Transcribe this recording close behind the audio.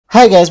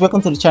Hi guys,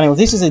 welcome to the channel.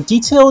 This is a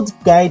detailed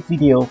guide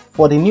video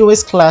for the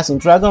newest class in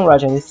Dragon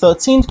Raja, the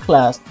 13th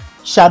class,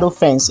 Shadow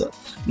Fencer.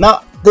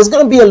 Now, there's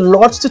going to be a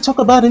lot to talk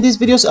about in this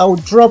video, so I will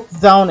drop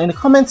down in the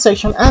comment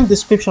section and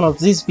description of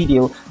this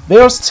video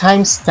various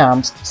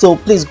timestamps. So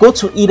please go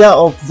to either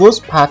of those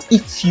parts.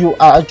 If you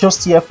are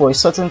just here for a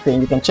certain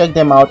thing, you can check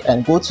them out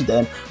and go to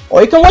them.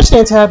 Or you can watch the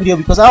entire video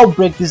because I'll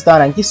break this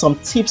down and give some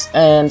tips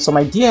and some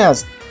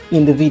ideas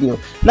in the video.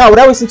 Now,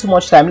 without wasting too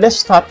much time, let's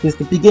start with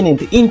the beginning,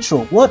 the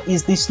intro. What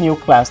is this new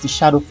class, the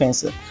Shadow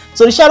Fencer?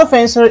 So the Shadow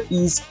Fencer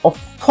is,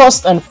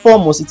 first and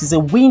foremost, it is a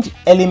wind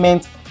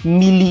element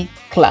melee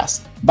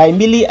class. By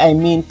melee, I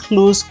mean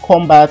close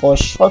combat or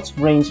short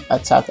range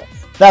attacker.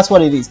 That's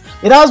what it is.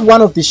 It has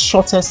one of the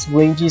shortest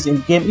ranges in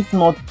the game, if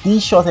not the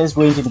shortest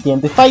range in the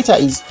game. The fighter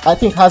I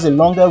think has a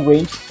longer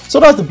range.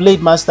 So does the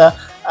Blade Master.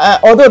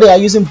 Although they are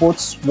using both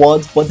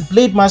swords, but the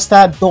Blade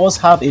Master does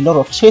have a lot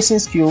of chasing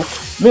skill.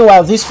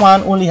 Meanwhile, this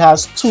one only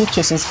has 2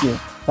 chasing skill.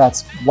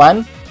 That's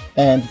one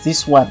and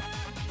this one.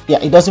 Yeah,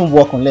 it doesn't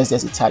work unless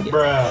there's a target.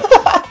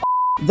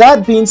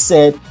 That being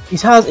said,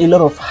 it has a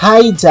lot of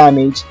high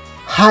damage,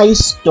 high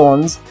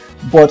stuns,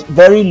 but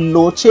very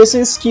low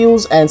chasing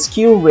skills and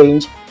skill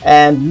range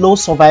and low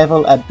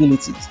survival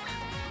abilities.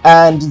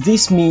 And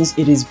this means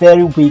it is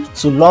very weak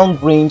to long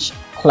range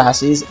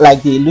classes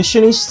like the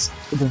Illusionist,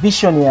 the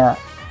Visionaire,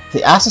 the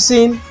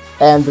Assassin,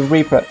 and the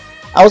Reaper.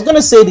 I was gonna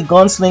say the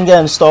Gunslinger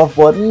and stuff,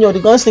 but you know, the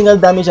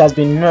Gunslinger damage has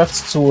been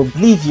nerfed to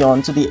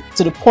oblivion to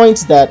the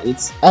point that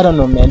it's, I don't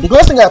know, man. The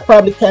Gunslinger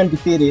probably can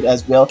defeat it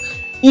as well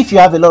if you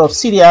have a lot of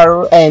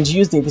CDR and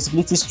use the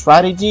invisibility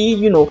strategy,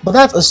 you know, but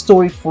that's a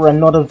story for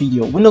another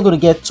video. We're not going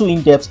to get too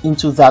in-depth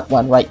into that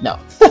one right now.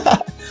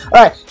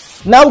 Alright,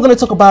 now we're going to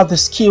talk about the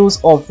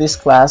skills of this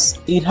class.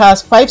 It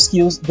has 5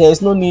 skills. There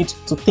is no need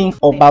to think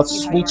about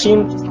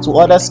switching to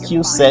other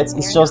skill sets.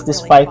 It's just these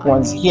 5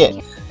 ones here.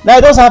 Now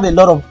it does have a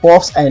lot of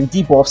buffs and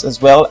debuffs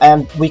as well,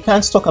 and we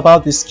can't talk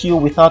about the skill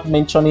without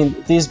mentioning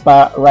this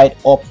bar right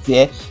up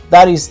there.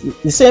 That is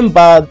the same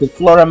bar, the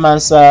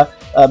Floramancer,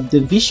 the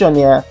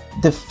Visionaire,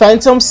 the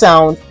Phantom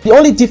Sound. The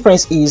only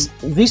difference is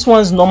this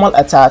one's normal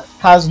attack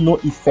has no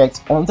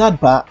effect on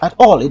that bar at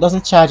all. It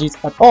doesn't charge it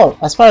at all,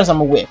 as far as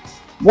I'm aware.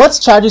 What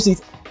charges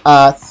it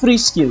are 3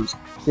 skills.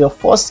 The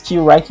first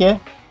skill right here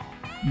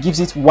gives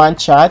it 1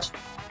 charge.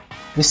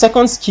 The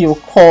second skill,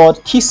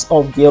 called Kiss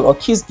of Gale or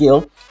Kiss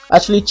Gale,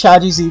 actually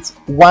charges it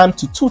 1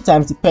 to 2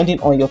 times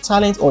depending on your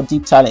talent or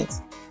deep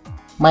talent.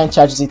 Mine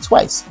charges it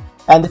twice.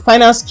 And the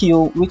final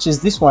skill, which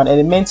is this one,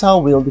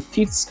 Elemental Will, the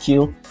 5th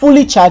skill,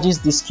 fully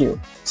charges this skill.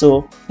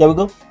 So there we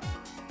go,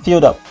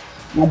 filled up.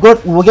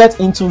 We'll get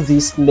into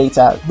this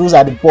later. Those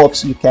are the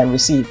buffs you can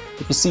receive.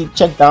 If you see,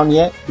 check down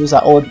here, those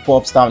are all the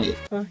buffs down here.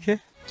 Okay.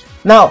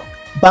 Now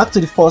back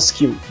to the first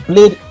skill,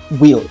 Blade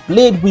Wheel.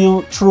 Blade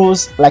Wheel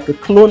throws like a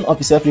clone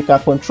of itself. You can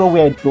control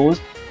where it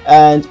goes,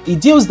 and it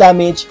deals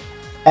damage,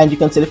 and you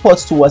can teleport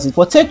towards it.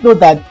 But take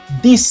note that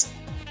this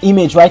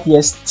image right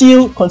here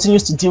still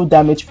continues to deal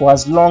damage for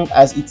as long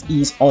as it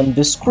is on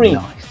the screen.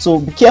 Nice. So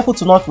be careful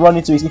to not run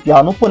into it if you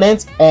are an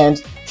opponent,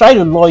 and try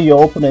to lure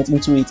your opponent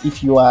into it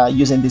if you are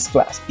using this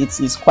class. It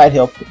is quite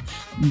helpful.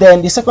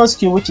 Then the second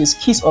skill, which is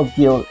Kiss of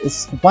Gale,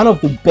 is one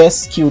of the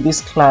best skill this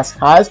class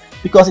has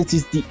because it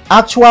is the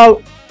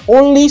actual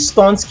only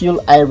stun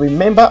skill I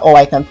remember or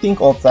I can think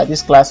of that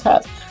this class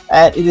has,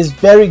 and it is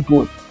very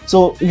good.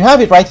 So you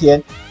have it right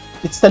here.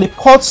 It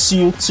teleports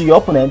you to your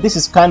opponent. This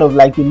is kind of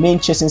like the main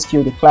chasing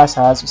skill the class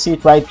has. You see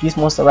it right, this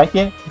monster right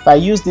here. If I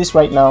use this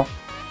right now,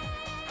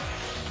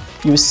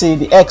 you see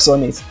the X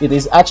on it. It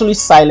is actually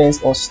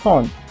silenced or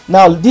stunned.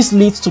 Now this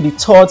leads to the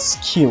third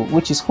skill,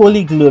 which is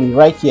Holy Glory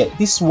right here.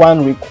 This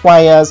one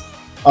requires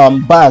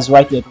bars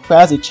right here. It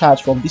requires a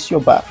charge from this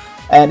your bar,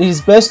 and it is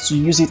best to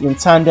use it in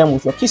tandem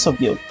with your Kiss of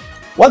Gale.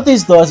 What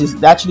this does is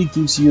it actually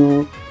gives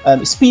you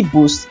speed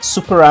boost,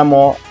 super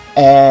armor,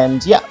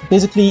 and yeah,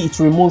 basically it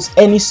removes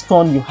any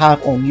stun you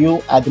have on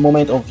you at the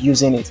moment of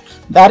using it.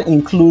 That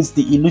includes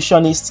the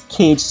Illusionist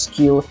Cage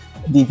skill,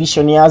 the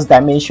Visionaire's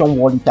Dimension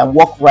Wall. You can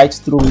walk right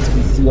through it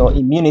with your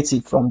immunity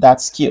from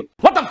that skill.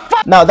 What the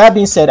fuck? Now that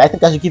being said, I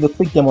think I should give a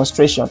quick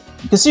demonstration.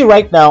 You can see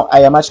right now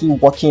I am actually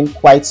walking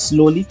quite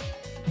slowly.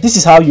 This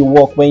is how you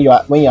walk when you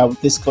are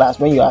with this class,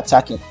 when you are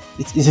attacking.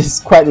 It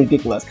is quite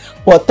ridiculous,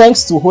 but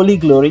thanks to Holy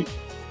Glory,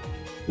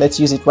 let's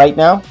use it right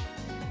now.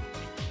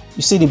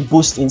 You see the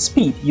boost in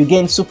speed. You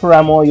gain super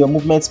armor. Your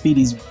movement speed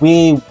is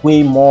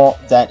way more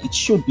than it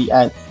should be,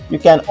 and you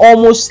can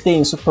almost stay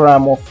in super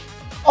armor,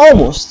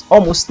 almost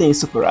stay in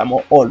super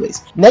armor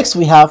always. Next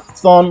we have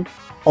Thorn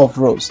of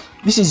Rose.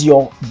 This is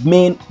your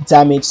main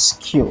damage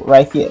skill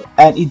right here,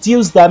 and it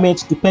deals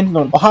damage depending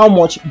on how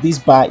much this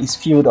bar is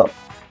filled up.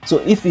 So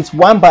if it's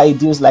 1 bar, it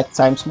deals like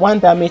 ×1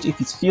 damage. If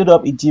it's filled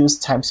up, it deals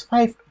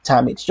 ×5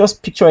 damage.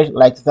 Just picture it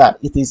like that.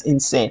 It is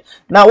insane.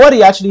 Now what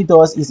it actually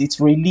does is it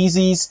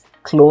releases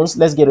clones.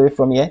 Let's get away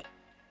from here.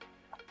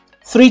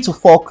 3 to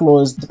 4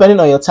 clones depending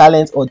on your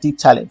talent or deep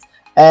talent,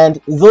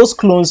 and those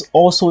clones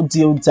also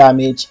deal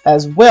damage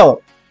as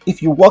well.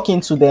 If you walk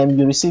into them,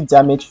 you receive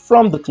damage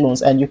from the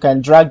clones and you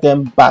can drag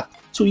them back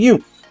to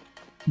you.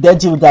 they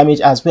deal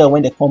damage as well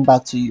when they come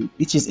back to you,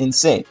 which is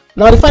insane.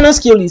 Now the final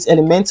skill is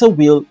Elemental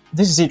Wheel.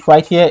 This is it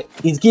right here.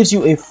 It gives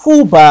you a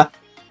full bar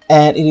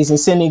and it is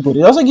insanely good.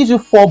 It also gives you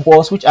 4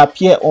 buffs which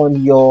appear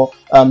on your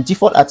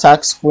default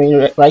attack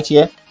screen right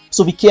here.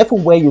 So be careful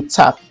where you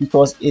tap,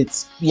 because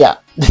it's, yeah.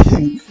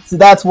 So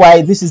that's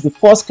why this is the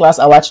first class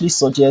I would actually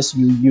suggest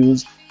you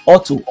use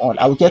auto on.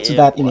 I will get to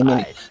that in a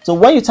minute. So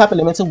when you tap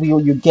Elemental Wheel,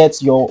 you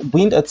get your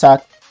wind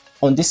attack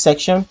on this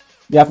section.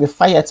 You have your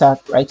fire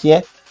attack right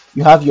here.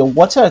 You have your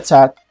water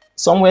attack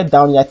somewhere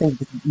down here, I think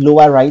the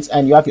lower right,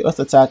 and you have your earth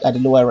attack at the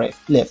lower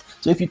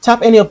left. So if you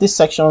tap any of these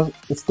sections,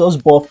 it's those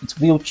buffs it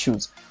will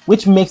choose,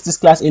 which makes this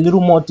class a little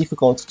more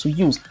difficult to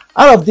use.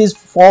 Out of these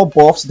 4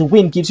 buffs, the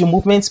wind gives you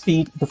movement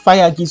speed, the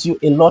fire gives you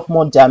a lot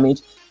more damage,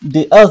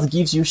 the earth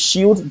gives you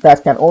shield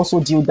that can also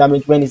deal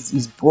damage when it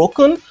is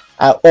broken,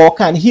 or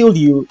can heal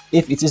you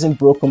if it isn't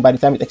broken by the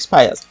time it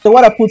expires. The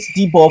water puts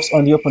debuffs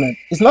on the opponent.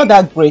 It's not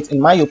that great in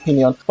my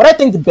opinion, but I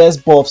think the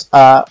best buffs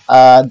are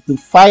the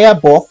fire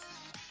buff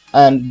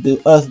and the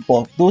earth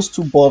buff. Those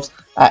 2 buffs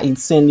are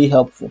insanely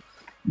helpful.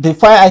 The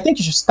fire, I think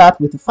you should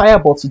start with the fire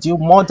buff to deal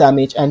more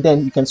damage, and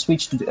then you can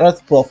switch to the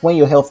earth buff when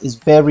your health is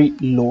very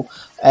low,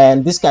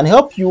 and this can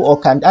help you or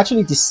can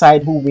actually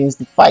decide who wins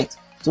the fight.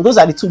 So those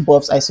are the 2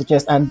 buffs I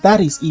suggest, and that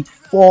is it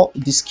for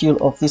the skill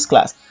of this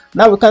class.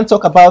 Now we can't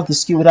talk about the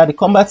skill without the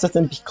combat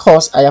setting,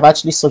 because I have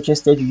actually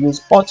suggested you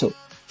use auto.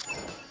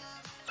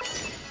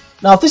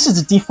 Now this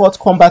is the default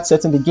combat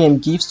setting the game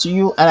gives to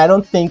you, and I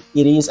don't think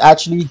it is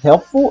actually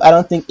helpful. I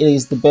don't think it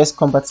is the best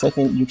combat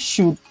setting you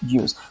should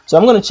use. So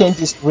I'm going to change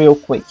this real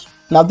quick.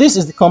 Now this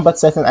is the combat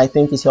setting I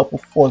think is helpful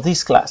for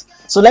this class.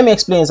 So let me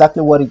explain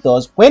exactly what it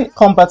does. When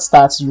combat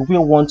starts, you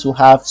will want to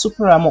have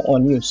super armor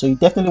on you. So you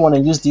definitely want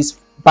to use this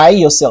by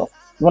yourself.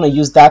 You want to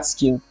use that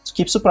skill to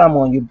keep super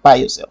armor on you by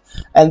yourself.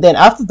 And then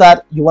after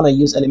that, you want to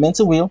use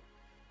Elemental Wheel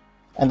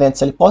and then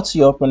teleport to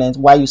your opponent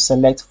while you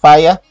select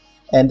fire,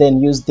 and then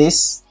use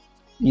this,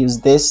 use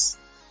this,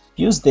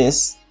 use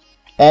this,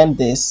 and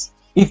this.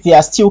 If they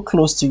are still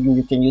close to you,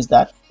 you can use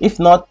that. If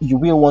not, you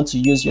will want to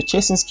use your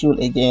chasing skill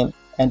again,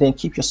 and then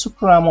keep your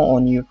super armor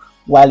on you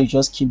while you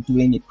just keep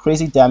doing the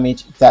crazy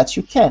damage that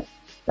you can.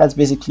 That's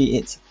basically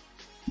it.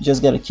 You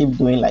just gotta keep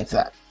doing like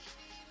that.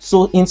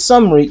 So in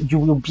summary, you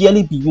will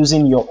barely be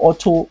using your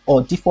auto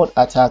or default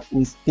attack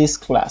with this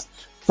class.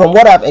 From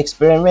what I've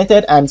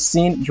experimented and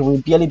seen, you will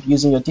barely be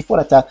using your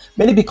default attack,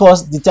 mainly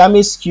because the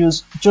damage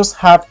skills just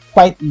have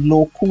quite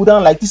low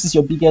cooldown. Like this is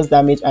your biggest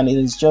damage and it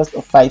is just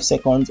a 5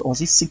 seconds or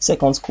 6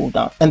 seconds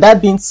cooldown. And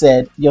that being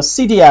said, your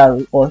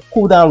CDR or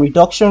cooldown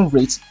reduction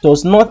rate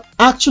does not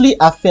actually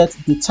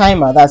affect the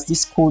timer, that's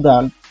this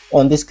cooldown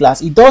on this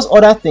class. It does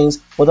other things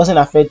but doesn't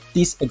affect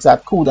this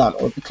exact cooldown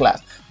of the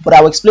class. But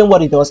I will explain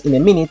what it does in a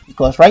minute,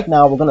 because right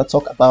now we're going to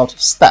talk about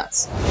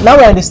stats. Now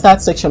we're in the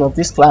stats section of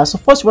this class. So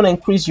first you want to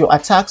increase your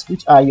attacks,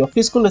 which are your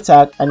physical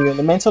attack and your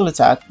elemental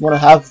attack. You want to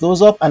have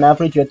those up and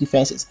average your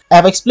defenses. I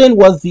have explained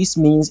what this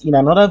means in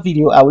another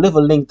video. I will leave a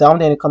link down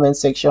there in the comment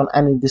section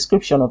and in the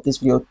description of this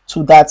video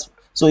to that.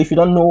 So if you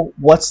don't know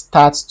what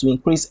stats to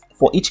increase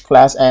for each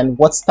class and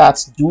what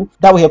stats do,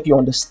 that will help you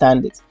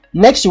understand it.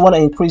 Next, you want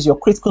to increase your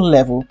critical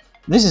level.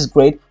 This is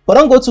great, but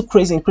don't go too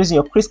crazy increasing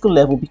your critical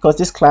level, because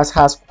this class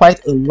has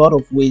quite a lot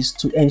of ways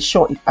to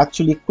ensure it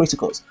actually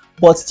criticals,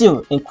 but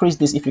still increase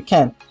this if you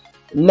can.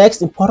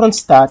 Next important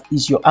stat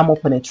is your armor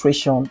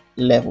penetration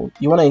level.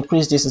 You want to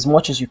increase this as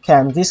much as you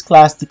can. This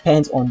class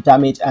depends on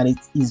damage and it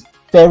is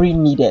very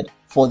needed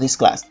for this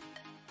class.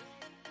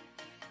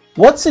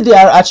 What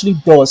CDR actually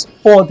does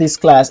for this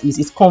class is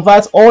it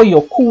converts all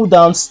your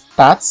cooldown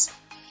stats.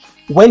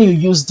 When you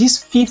use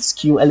this 5th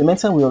skill,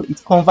 Elemental Wheel,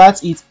 it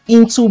converts it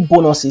into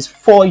bonuses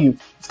for you.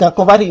 It can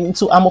convert it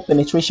into armor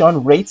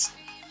penetration rates,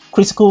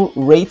 critical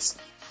rates,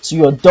 to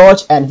your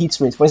dodge and hit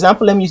rate. For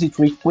example, let me use it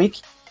real quick.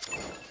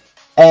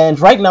 And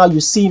right now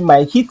you see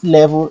my hit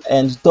level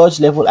and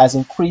dodge level has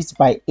increased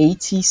by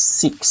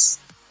 86.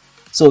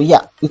 So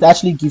yeah, it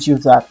actually gives you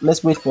that.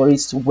 Let's wait for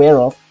it to wear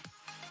off.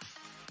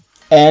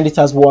 And it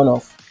has worn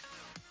off.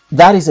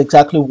 That is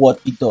exactly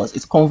what it does.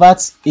 It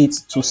converts it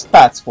to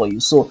stats for you.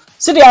 So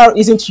CDR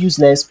isn't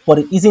useless, but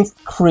it isn't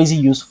crazy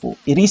useful.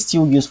 It is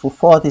still useful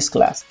for this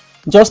class,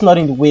 just not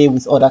in the way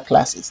with other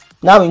classes.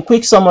 Now in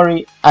quick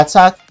summary,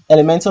 attack,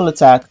 elemental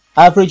attack,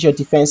 average your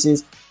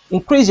defenses,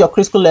 increase your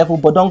critical level,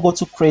 but don't go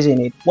too crazy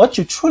in it. What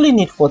you truly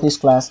need for this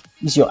class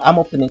is your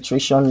armor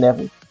penetration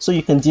level, so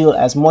you can deal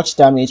as much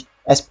damage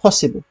as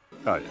possible.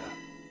 Oh yeah,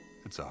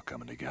 it's all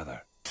coming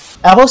together.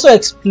 I've also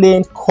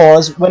explained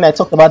cores when I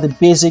talked about the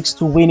basics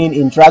to winning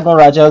in Dragon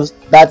Rajas.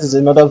 That is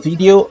another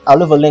video. I'll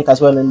leave a link as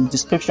well in the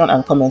description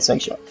and comment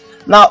section.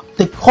 Now,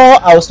 the core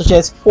I would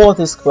suggest for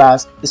this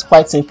class is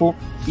quite simple.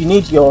 You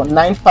need your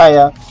 9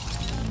 fire,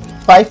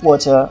 5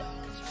 water,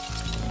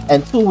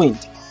 and 2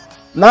 wind.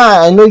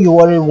 Now, I know you're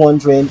already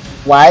wondering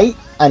why,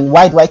 and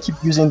why do I keep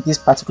using this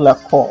particular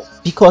core?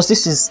 Because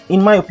this is,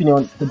 in my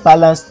opinion, the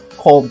balanced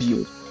core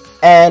build.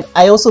 And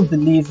I also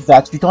believe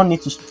that you don't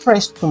need to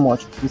stress too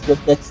much with your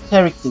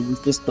dexterity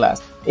with this class.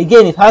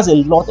 Again, it has a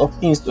lot of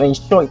things to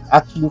ensure it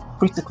actually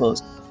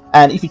criticals.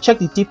 and if you check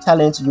the deep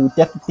talents, you will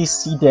definitely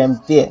see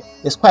them there.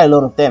 There's quite a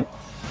lot of them,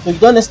 so you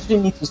don't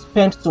necessarily need to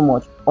spend too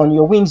much on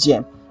your wind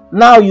gem.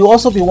 Now you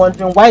also be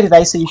wondering, why did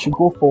I say you should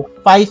go for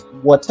 5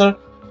 water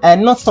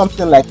and not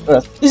something like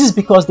earth? This is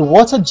because the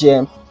water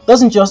gem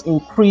doesn't just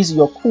increase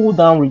your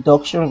cooldown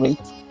reduction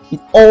rate, it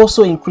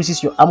also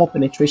increases your armor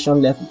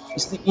penetration level. You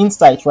see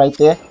insight right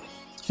there.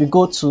 If you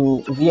go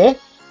to there,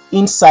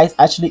 insight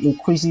actually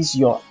increases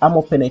your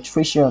armor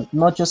penetration,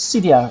 not just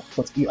CDR,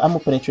 but your armor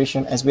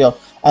penetration as well,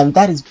 and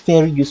that is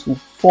very useful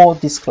for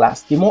this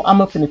class. The more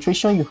armor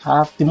penetration you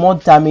have, the more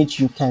damage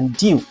you can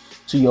deal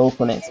to your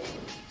opponent.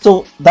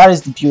 So that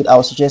is the build I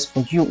would suggest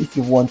for you if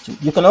you want to.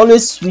 You can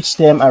always switch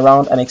them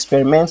around and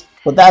experiment,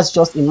 but that's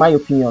just, in my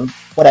opinion,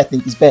 what I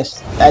think is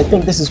best. I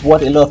think this is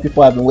what a lot of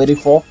people have been waiting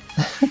for.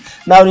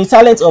 Now, the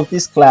talents of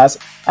this class,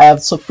 I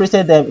have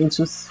separated them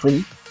into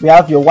 3. We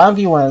have your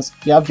 1v1s,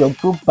 you have your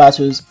group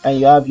battles, and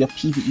you have your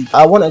PvE.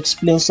 I want to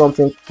explain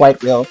something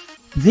quite well.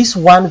 This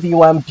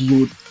 1v1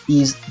 build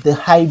is the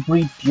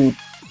hybrid build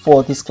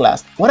for this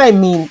class. What I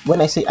mean when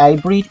I say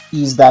hybrid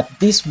is that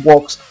this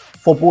works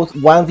for both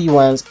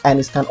 1v1s and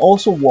it can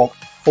also work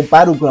for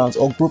battlegrounds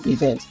or group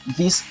events.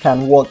 This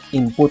can work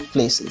in both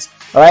places.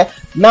 Alright,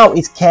 now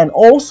it can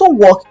also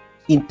work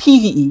in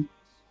PvE.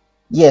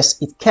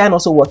 Yes, it can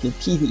also work in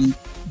PvE,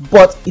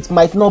 but it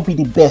might not be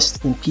the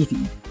best in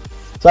PvE.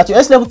 So at your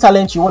S level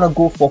talent, you want to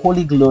go for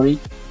Holy Glory,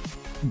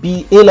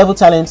 A level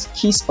talent,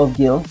 Kiss of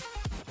Gil,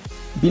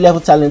 B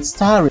level talent,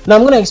 Star Ring. Now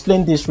I'm going to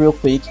explain this real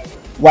quick,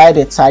 why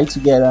they're tied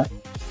together.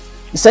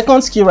 The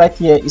second skill right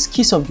here is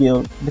Kiss of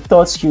Gil, the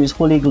third skill is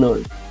Holy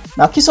Glory.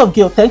 Now Kiss of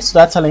Gil, thanks to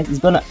that talent, is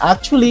going to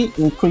actually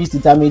increase the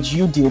damage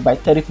you deal by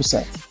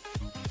 30%.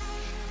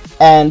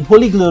 And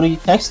Holy Glory,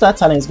 thanks to that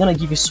talent, is going to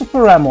give you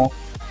super armor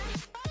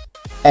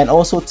and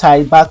also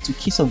tie back to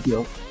Kiss of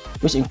Gil,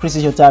 which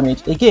increases your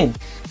damage again.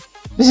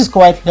 This is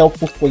quite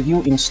helpful for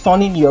you in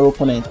stunning your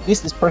opponent.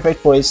 This is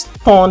perfect for a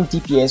stun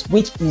DPS,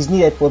 which is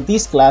needed for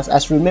this class,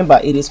 as remember,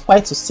 it is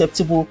quite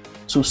susceptible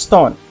to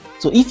stun.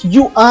 So if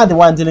you are the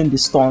one dealing the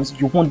stuns,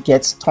 you won't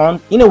get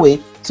stunned in a way,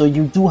 so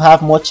you do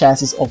have more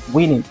chances of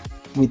winning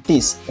with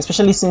this,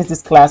 especially since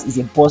this class is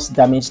a boss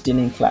damage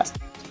dealing class.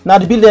 Now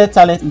the builder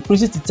talent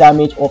increases the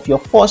damage of your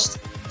first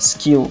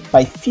skill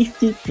by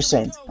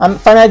 50%. And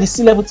finally, the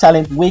C level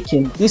talent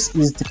Waking. This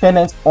is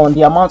dependent on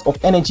the amount of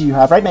energy you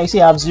have. Right now you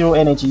see I have 0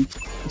 energy.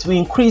 It will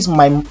increase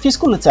my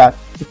physical attack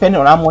depending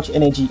on how much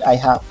energy I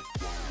have.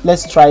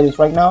 Let's try this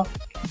right now.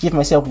 Give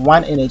myself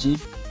 1 energy.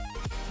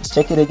 Let's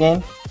check it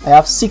again. I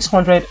have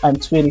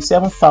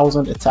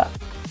 627,000 attack,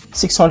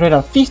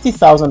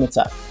 650,000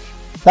 attack.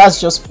 That's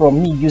just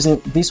from me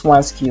using this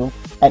one skill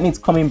and it's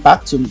coming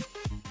back to me.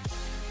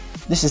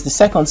 This is the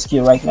second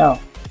skill right now.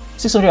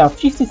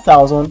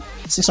 650,000,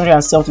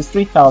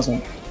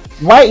 673,000.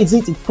 Why is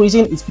it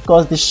increasing? It's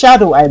because the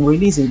shadow I'm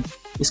releasing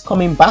is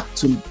coming back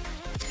to me.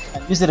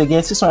 And use it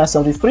again,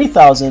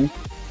 673,000,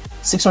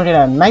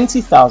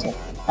 690,000.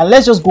 And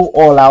let's just go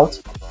all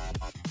out.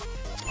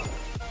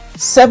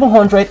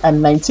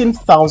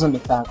 719,000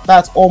 attack.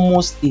 That's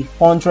almost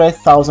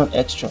 100,000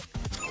 extra.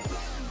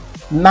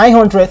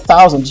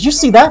 900,000. Did you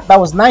see that? That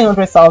was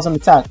 900,000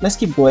 attack. Let's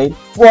keep going.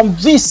 From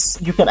this,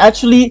 you can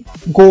actually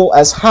go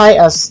as high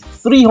as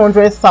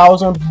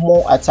 300,000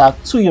 more attack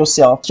to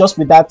yourself just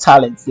with that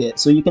talent there.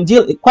 So you can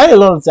deal quite a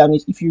lot of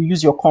damage if you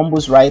use your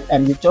combos right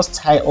and you just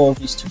tie all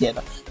this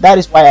together. That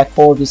is why I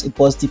call this a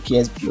boss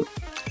DPS build.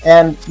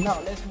 And now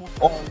let's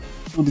move on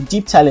to the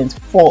deep talent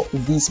for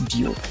this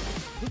build.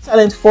 Deep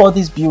talent for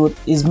this build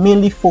is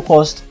mainly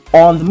focused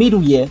on the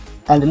middle ear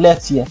and the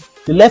left ear.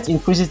 The left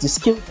increases the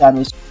skill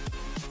damage.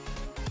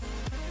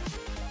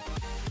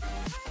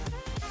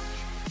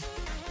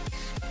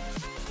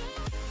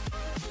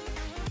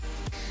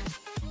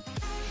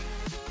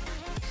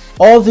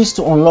 All this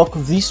to unlock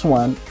this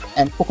one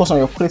and focus on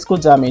your critical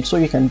damage so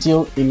you can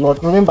deal a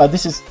lot. Remember,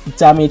 this is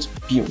damage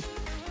build.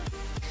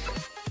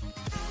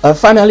 And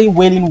finally,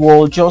 Wailing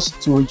Wall,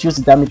 just to reduce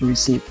the damage you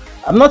receive.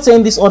 I'm not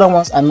saying these other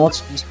ones are not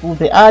useful.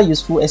 They are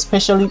useful,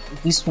 especially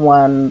this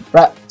one,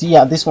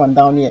 this one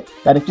down here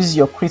that increases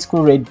your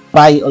critical rate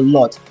by a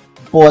lot.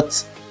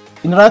 But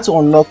in order to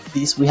unlock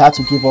this, we had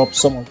to give up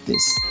some of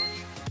this.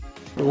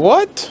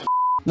 What?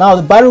 Now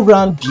the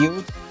battleground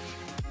build.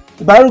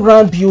 The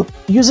battleground build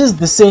uses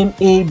the same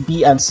A,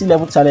 B, and C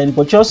level talent,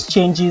 but just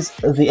changes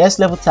the S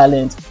level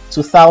talent to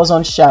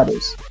 1000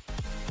 shadows.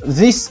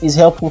 This is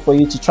helpful for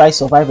you to try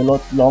survive a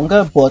lot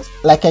longer, but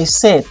like I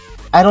said,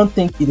 I don't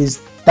think it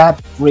is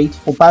that great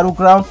for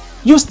battleground.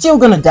 You're still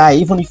gonna die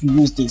even if you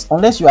use this,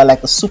 unless you are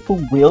like a super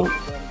whale.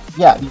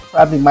 Yeah, you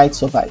probably might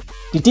survive.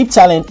 The deep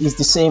talent is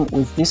the same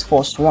with this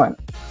first one.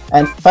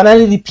 And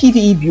finally, the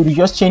PvE build, you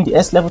just change the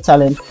S level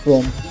talent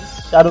from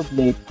this Shadow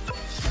Blade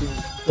to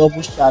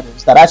Double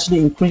Shadows. That actually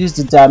increases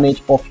the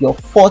damage of your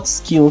 4th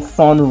skill,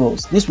 Thorn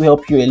Rose. This will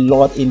help you a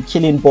lot in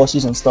killing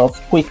bosses and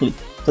stuff quickly.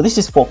 So this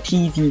is for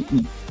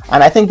PvE,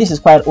 and I think this is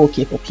quite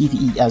okay for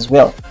PvE as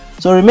well.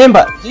 So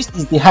remember, this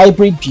is the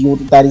hybrid build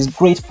that is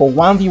great for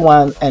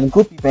 1v1 and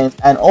group events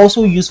and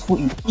also useful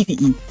in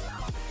PvE.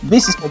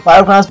 This is for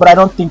battlegrounds, but I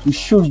don't think you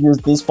should use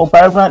this for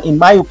battleground. In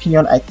my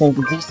opinion, I think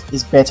this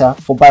is better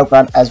for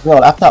battleground as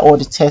well after all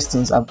the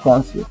testings I've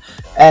gone through.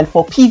 And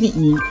for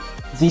PvE,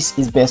 this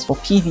is best for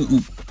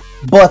PvE.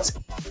 But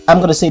I'm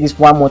going to say this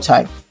one more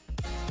time.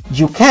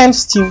 You can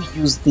still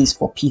use this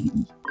for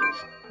PvE,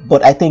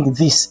 but I think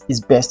this is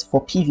best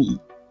for PvE.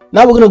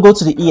 Now we're going to go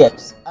to the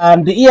EX,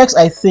 and the EX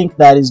I think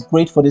that is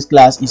great for this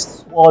class is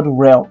Sword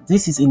Realm.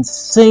 This is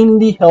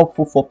insanely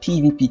helpful for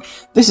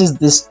PvP. This is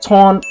the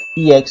stun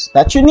EX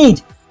that you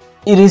need.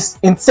 It is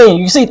insane.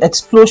 You see it,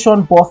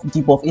 explosion buff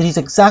debuff. It is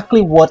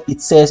exactly what it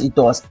says it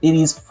does. It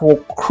is for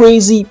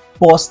crazy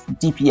burst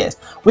DPS.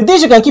 With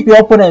this you can keep your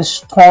opponent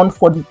stunned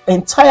for the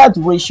entire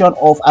duration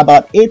of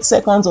about 8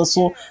 seconds or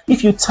so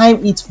if you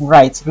time it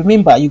right.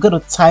 Remember, you got to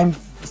time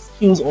the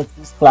skills of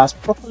this class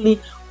properly,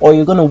 or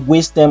you're going to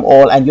waste them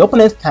all and your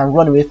opponent can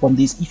run away from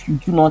this if you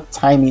do not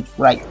time it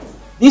right.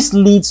 This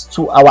leads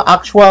to our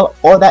actual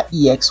other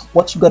EX,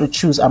 what you got to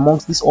choose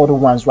amongst these other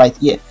ones right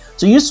here.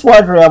 So use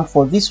Sword Realm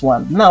for this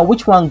one. Now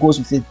which one goes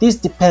with it? This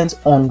depends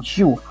on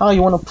you, how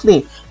you want to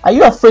play. Are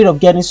you afraid of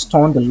getting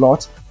stunned a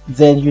lot?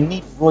 Then you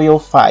need Royal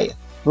Fire.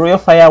 Royal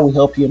Fire will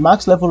help you.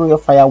 Max level Royal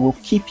Fire will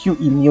keep you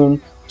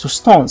immune to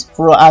stuns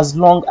for as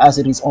long as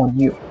it is on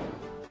you.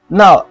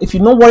 Now if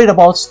you're not worried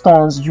about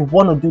stuns, you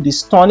want to do the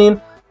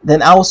stunning,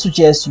 then I would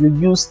suggest you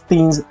use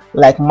things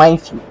like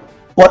Minefield.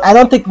 But I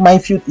don't think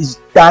Minefield is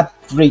that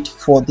great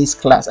for this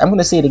class. I'm going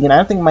to say it again. I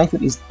don't think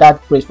Minefield is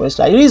that great for this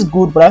class. It is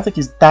good, but I don't think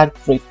it's that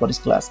great for this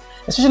class.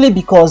 Especially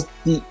because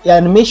the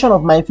animation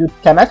of Minefield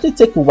can actually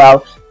take a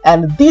while,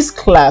 and this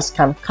class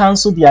can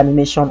cancel the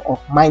animation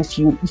of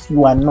Minefield if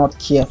you are not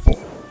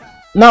careful.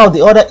 Now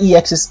the other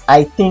EXs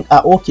I think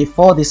are okay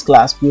for this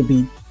class will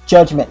be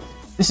Judgment.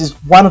 This is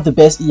one of the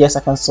best EX I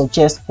can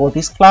suggest for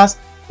this class.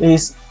 It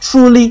is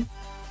truly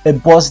a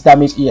burst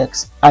damage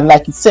EX, and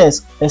like it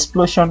says,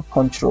 explosion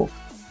control.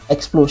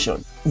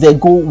 Explosion, they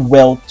go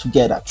well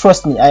together.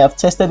 Trust me, I have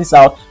tested this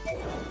out.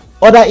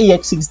 Other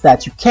EXs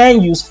that you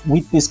can use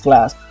with this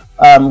class,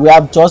 we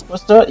have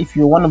Dustbuster. If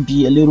you want to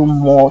be a little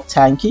more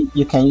tanky,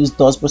 you can use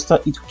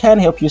Dustbuster. It can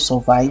help you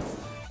survive.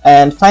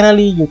 And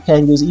finally, you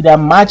can use either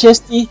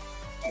Majesty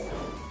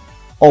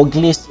or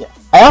Glacier.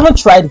 I haven't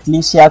tried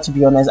Glacier, to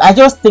be honest. I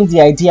just think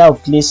the idea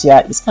of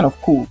Glacier is kind of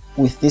cool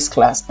with this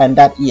class and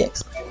that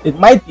EX. It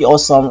might be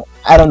awesome.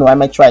 I don't know, I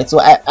might try it.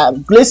 So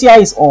Glacier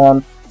is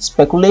on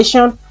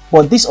speculation,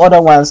 but these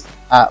other ones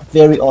are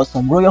very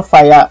awesome. Royal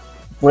Fire,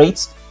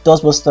 great.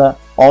 Dustbuster,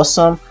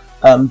 awesome.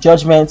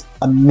 Judgment,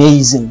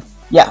 amazing.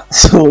 Yeah,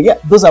 so yeah,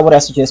 those are what I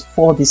suggest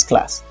for this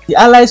class. The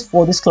allies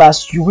for this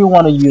class you will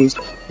want to use,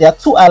 there are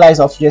two allies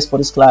I'll suggest for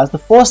this class. The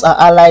first are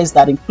allies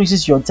that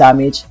increases your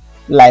damage,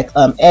 like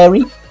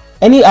Airy.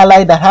 Any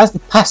ally that has the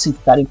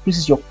passive that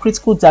increases your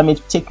critical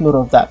damage, take note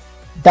of that.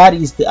 That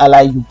is the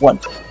ally you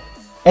want.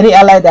 Any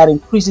ally that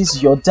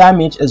increases your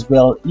damage as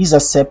well is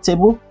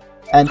acceptable.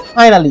 And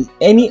finally,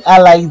 any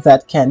ally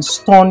that can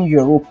stun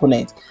your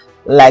opponent,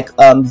 like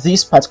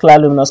this particular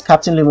Luminous,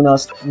 Captain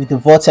Luminous, with the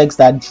vortex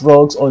that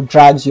drags or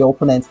drags your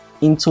opponent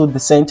into the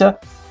center,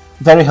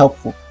 very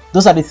helpful.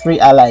 Those are the three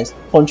allies: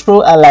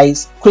 control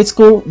allies,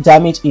 critical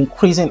damage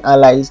increasing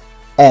allies,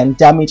 and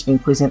damage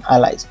increasing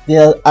allies.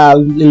 There are a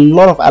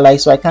lot of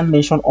allies, so I can't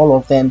mention all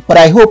of them, but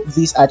I hope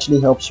this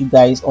actually helps you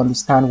guys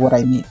understand what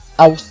I mean.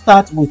 I will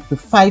start with the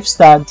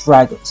 5-star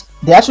dragons.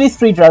 There are actually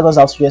 3 dragons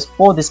I'll suggest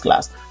for this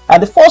class,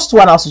 and the first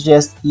one I'll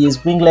suggest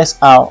is Wingless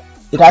Owl.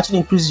 It actually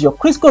increases your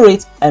critical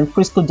rate and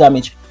critical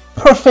damage,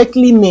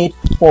 perfectly made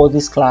for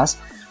this class.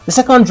 The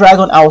second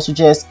dragon I will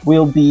suggest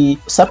will be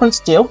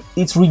Serpent's Tail.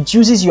 It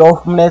reduces your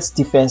opponent's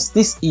defense.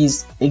 This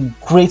is a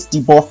great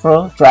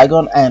debuffer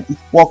dragon and it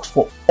works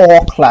for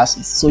all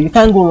classes, so you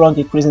can't go wrong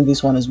increasing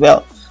this one as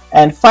well.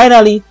 And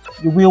finally,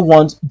 you will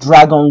want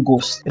Dragon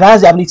Ghost. It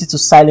has the ability to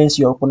silence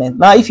your opponent.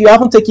 Now, if you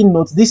haven't taken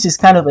note, this is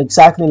kind of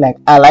exactly like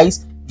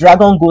allies.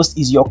 Dragon Ghost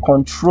is your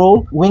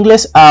control,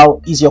 Wingless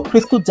Owl is your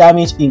critical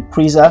damage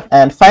increaser,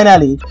 and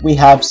finally we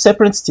have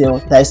Serpent's Tail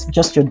that is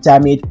just your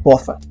damage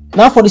buffer.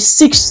 Now for the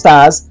 6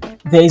 stars,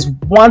 there is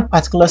one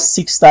particular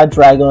 6-star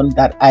dragon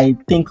that I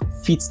think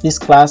fits this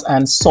class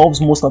and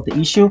solves most of the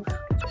issue,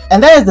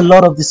 and that is the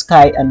Lord of the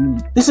Sky.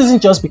 And this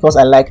isn't just because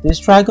I like this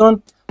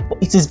dragon,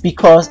 it is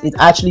because it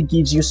actually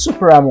gives you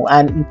super ammo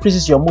and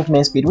increases your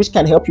movement speed, which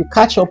can help you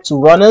catch up to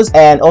runners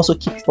and also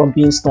keep you from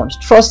being stunned.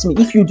 Trust me,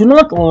 if you do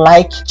not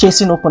like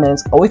chasing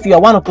opponents, or if you are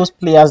one of those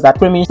players that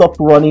screaming stop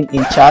running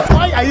in chat,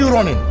 Why are you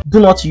running? do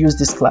not use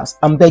this class.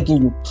 I'm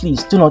begging you,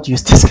 please do not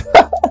use this class.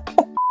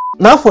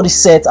 Now for the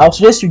set, I'll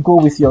suggest you go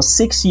with your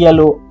 6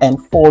 yellow and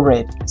 4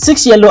 red.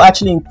 6 yellow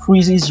actually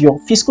increases your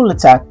physical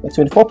attack by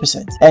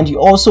 24%, and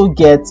you also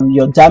get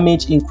your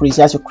damage increase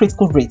as your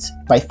critical rate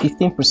by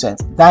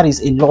 15%. That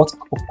is a lot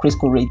of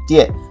critical rate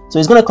there. So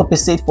it's going to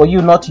compensate for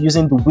you not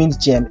using the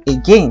wind gem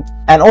again.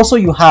 And also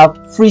you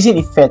have freezing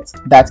effect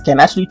that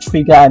can actually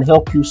trigger and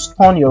help you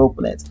stun your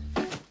opponent.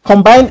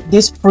 Combine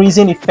this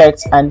freezing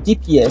effect and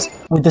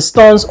DPS with the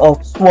stuns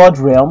of Sword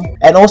Realm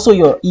and also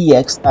your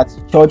EX, that's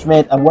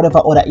Judgment and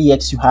whatever other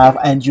EX you have,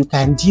 and you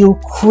can deal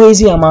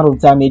crazy amount of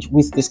damage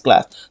with this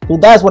class. So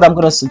that's what I'm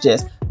going to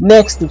suggest.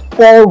 Next, the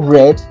Fall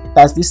Red,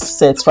 that's this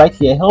set right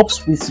here,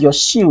 helps with your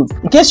shield.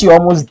 In case you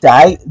almost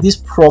die, this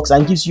procs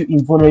and gives you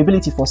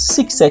invulnerability for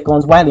 6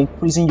 seconds while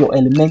increasing your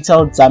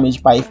elemental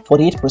damage by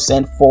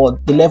 48% for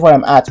the level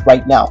I'm at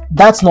right now.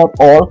 That's not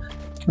all.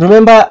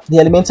 Remember the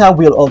elemental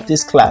wheel of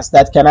this class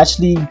that can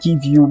actually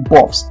give you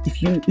buffs.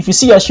 If you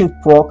see your shield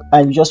proc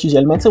and you just use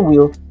your elemental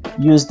wheel,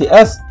 use the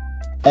earth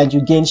and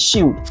you gain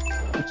shield.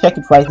 Check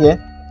it right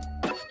here.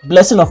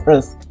 Blessing of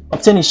Earth,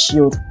 obtain a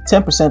shield,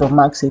 10% of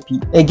max AP.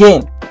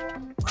 Again,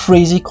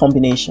 crazy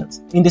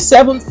combinations. In the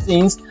 7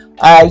 scenes,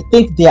 I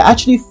think there are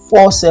actually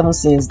 4 7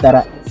 scenes that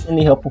are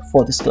extremely helpful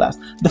for this class.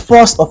 The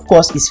first, of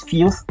course, is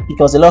Filth,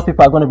 because a lot of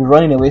people are going to be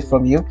running away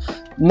from you.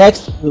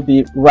 Next will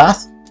be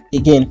Wrath,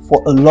 again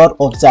for a lot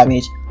of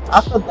damage.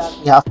 After that,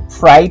 we have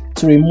Pride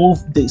to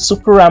remove the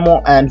super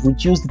armor and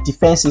reduce the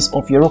defenses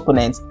of your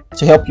opponent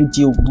to help you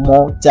deal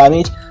more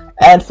damage.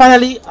 And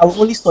finally, I will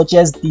only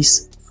suggest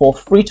this for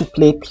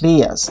free-to-play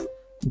players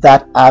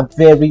that are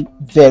very,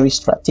 very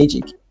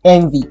strategic.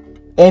 Envy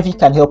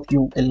can help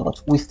you a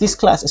lot with this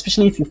class,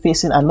 especially if you're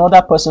facing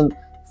another person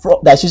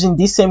that's using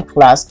this same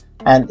class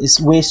and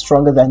is way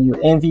stronger than you.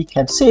 Envy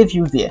can save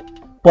you there,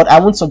 but I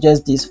won't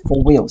suggest this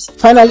for whales.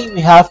 Finally,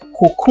 we have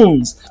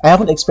Cocoons. I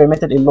haven't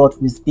experimented a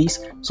lot with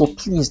this, so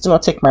please do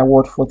not take my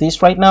word for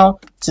this right now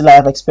till I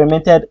have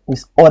experimented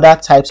with other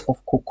types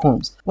of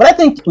Cocoons. What I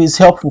think is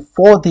helpful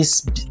for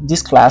this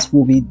class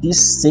will be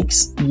this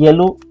 6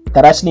 yellow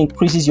that actually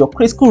increases your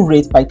critical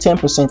rate by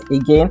 10%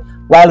 again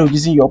while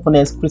reducing your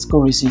opponent's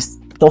critical resist.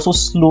 It also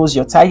slows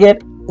your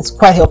target. It's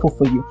quite helpful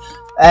for you.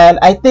 And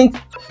I think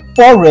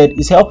 4 red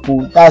is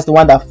helpful. That's the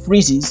one that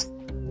freezes.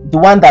 The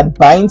one that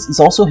binds is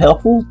also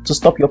helpful to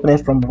stop your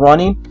opponent from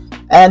running,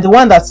 and the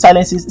one that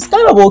silences is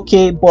kind of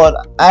okay,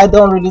 but I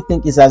don't really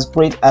think it's as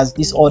great as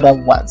these other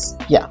ones.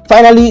 Yeah.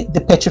 Finally, the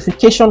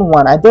petrification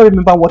one, I don't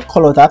remember what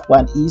color that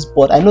one is,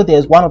 but I know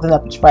there's one of them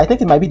that petrify. I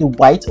think it might be the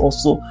white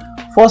also.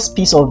 First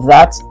piece of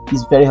that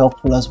is very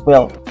helpful as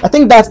well. I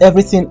think that's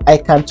everything I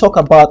can talk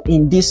about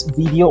in this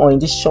video or in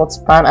this short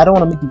span. I don't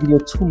want to make the video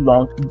too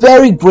long.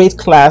 Very great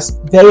class,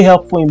 very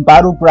helpful in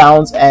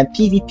battlegrounds and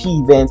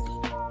PvP events.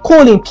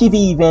 Cool in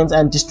PvE events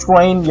and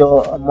destroying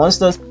your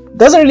monsters.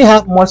 Doesn't really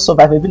have much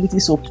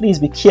survivability, so please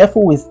be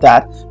careful with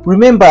that.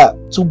 Remember,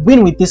 to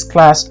win with this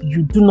class,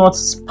 you do not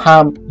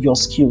spam your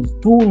skills.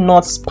 Do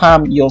not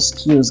spam your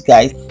skills,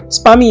 guys.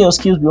 Spamming your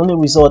skills will only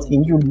result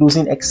in you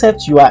losing,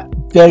 except you are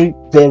very,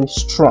 very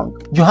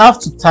strong. You have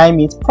to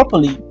time it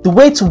properly. The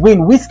way to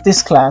win with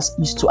this class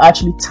is to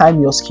actually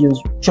time your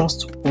skills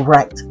just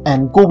right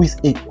and go with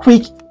a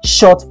quick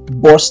short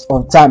burst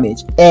of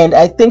damage. And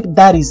I think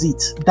that is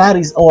it. That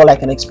is all I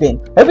can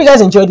explain. I hope you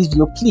guys enjoyed this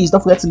video. Please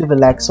don't forget to leave a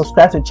like,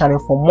 subscribe to the channel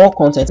for more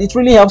content. It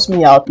really helps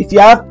me out. If you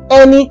have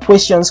any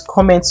questions,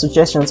 comments,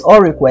 suggestions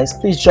or requests,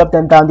 please drop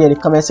them down there in the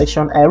comment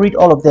section. I read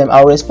all of them.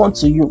 I'll respond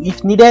to you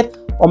if needed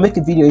or make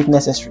a video if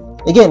necessary.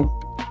 Again,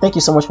 thank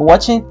you so much for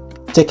watching.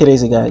 Take it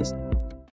easy, guys.